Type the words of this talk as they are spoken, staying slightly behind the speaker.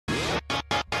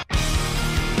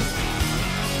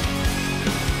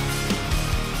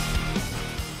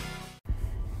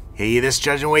Hey, this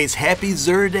Judging Ways. Happy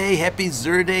Zur Day. Happy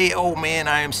Zur Day. Oh, man,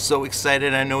 I am so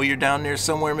excited. I know you're down there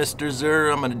somewhere, Mr. Zur.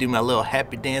 I'm going to do my little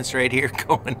happy dance right here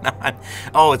going on.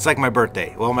 Oh, it's like my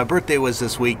birthday. Well, my birthday was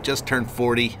this week. Just turned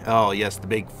 40. Oh, yes, the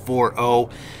big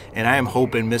 4-0. And I am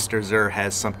hoping Mr. Zur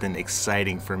has something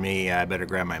exciting for me. I better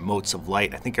grab my motes of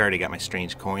light. I think I already got my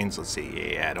strange coins. Let's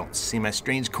see. Yeah, I don't see my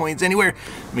strange coins anywhere.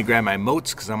 Let me grab my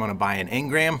motes because I'm going to buy an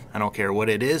Engram. I don't care what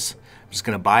it is. I'm just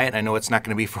going to buy it. I know it's not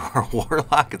going to be for a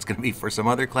Warlock. It's going to be for some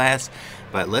other class.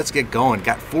 But let's get going.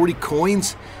 Got 40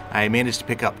 coins. I managed to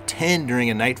pick up 10 during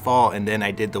a nightfall, and then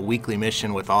I did the weekly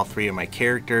mission with all 3 of my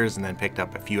characters, and then picked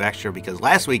up a few extra because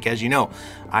last week, as you know,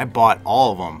 I bought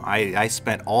all of them. I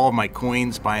spent all of my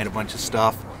coins buying a bunch of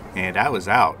stuff, and I was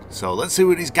out. So let's see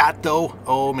what he's got, though.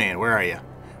 Oh, man, where are you?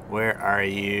 Where are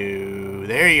you?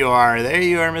 There you are. There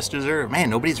you are, Mr. Zur. Man,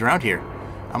 nobody's around here.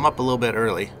 I'm up a little bit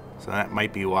early, so that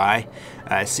might be why.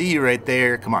 I see you right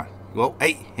there. Come on. Whoa,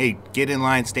 hey, get in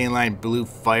line, stay in line. Blue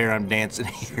fire, I'm dancing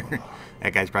here.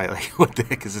 That guy's probably like, what the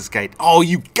heck is this guy? Oh,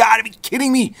 you gotta be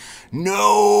kidding me.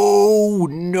 No,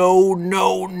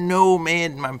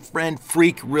 man. My friend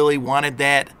Freak really wanted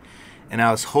that. And I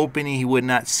was hoping he would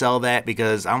not sell that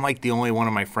because I'm like the only one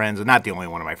of my friends, not the only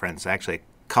one of my friends, actually a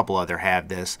couple other have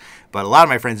this, but a lot of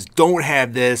my friends don't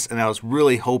have this, and I was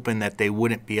really hoping that they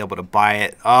wouldn't be able to buy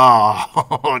it.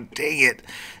 Oh, dang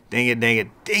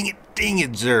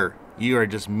it, Zur. You are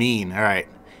just mean. All right,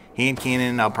 hand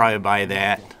cannon, I'll probably buy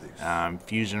that.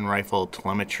 Fusion rifle,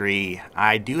 telemetry.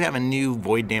 I do have a new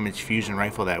void damage fusion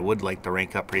rifle that I would like to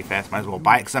rank up pretty fast. Might as well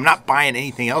buy it because I'm not buying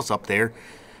anything else up there.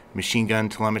 Machine gun,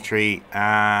 telemetry.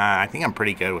 I think I'm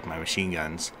pretty good with my machine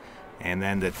guns. And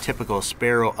then the typical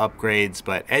Sparrow upgrades.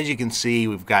 But as you can see,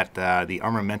 we've got the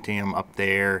armamentium up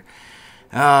there.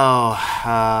 Oh,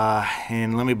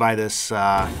 and let me buy this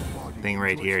thing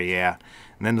right here, yeah.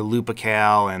 And then the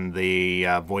Lupical and the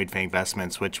Void Fang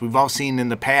vestments, which we've all seen in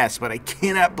the past, but I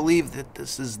cannot believe that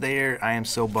this is there. I am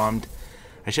so bummed.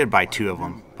 I should buy 2 of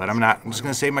them, but I'm not. I'm just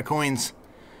going to save my coins.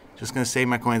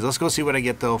 Let's go see what I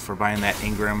get, though, for buying that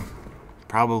Engram.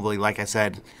 Probably, like I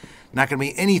said, not going to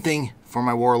be anything for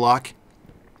my Warlock.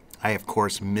 I, of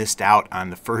course, missed out on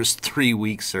the first 3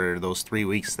 weeks, or those 3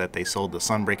 weeks that they sold the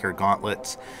Sunbreaker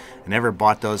gauntlets. I never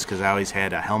bought those because I always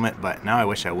had a helmet, but now I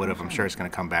wish I would have. I'm sure it's going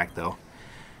to come back, though.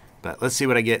 But let's see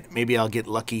what I get. Maybe I'll get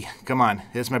lucky. Come on.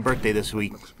 It's my birthday this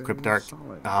week, Cryptarch.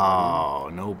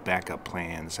 Oh, no backup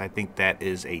plans. I think that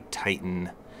is a Titan.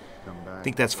 I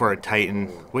think that's for a Titan,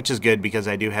 which is good because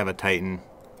I do have a Titan.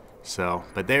 So,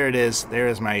 but there it is. There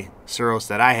is my Suros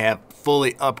that I have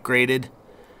fully upgraded.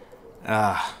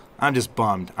 I'm just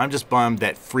bummed. I'm just bummed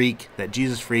that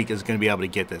Jesus Freak is going to be able to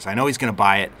get this. I know he's going to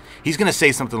buy it. He's going to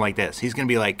say something like this. He's going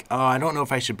to be like, oh, I don't know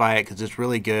if I should buy it because it's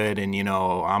really good, and, you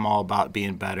know, I'm all about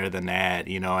being better than that,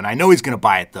 you know. And I know he's going to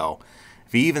buy it, though.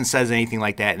 If he even says anything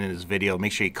like that in his video,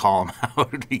 make sure you call him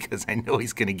out because I know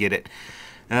he's going to get it.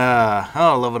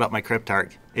 Oh, leveled up my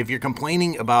Cryptarch. If you're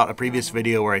complaining about a previous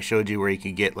video where I showed you where you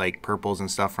could get like purples and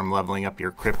stuff from leveling up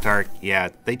your Cryptarch, yeah,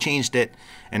 they changed it,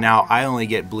 and now I only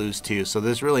get blues too, so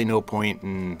there's really no point,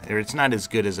 or it's not as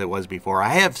good as it was before.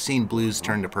 I have seen blues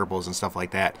turn to purples and stuff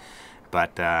like that,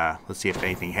 but let's see if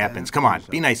anything happens. Come on,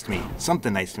 be nice to me.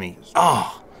 Something nice to me.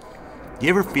 Oh, you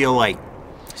ever feel like,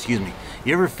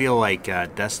 you ever feel like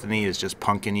Destiny is just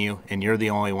punking you, and you're the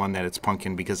only one that it's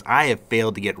punking? Because I have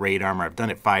failed to get raid armor. I've done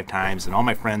it 5 times, and all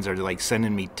my friends are like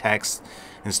sending me texts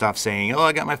and stuff saying, oh,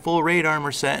 I got my full raid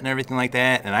armor set and everything like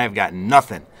that, and I have got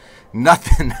nothing.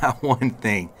 Nothing, not one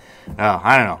thing. Oh,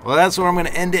 I don't know. Well, that's where I'm going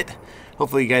to end it.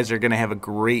 Hopefully you guys are going to have a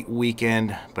great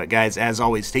weekend. But guys, as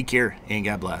always, take care, and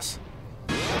God bless.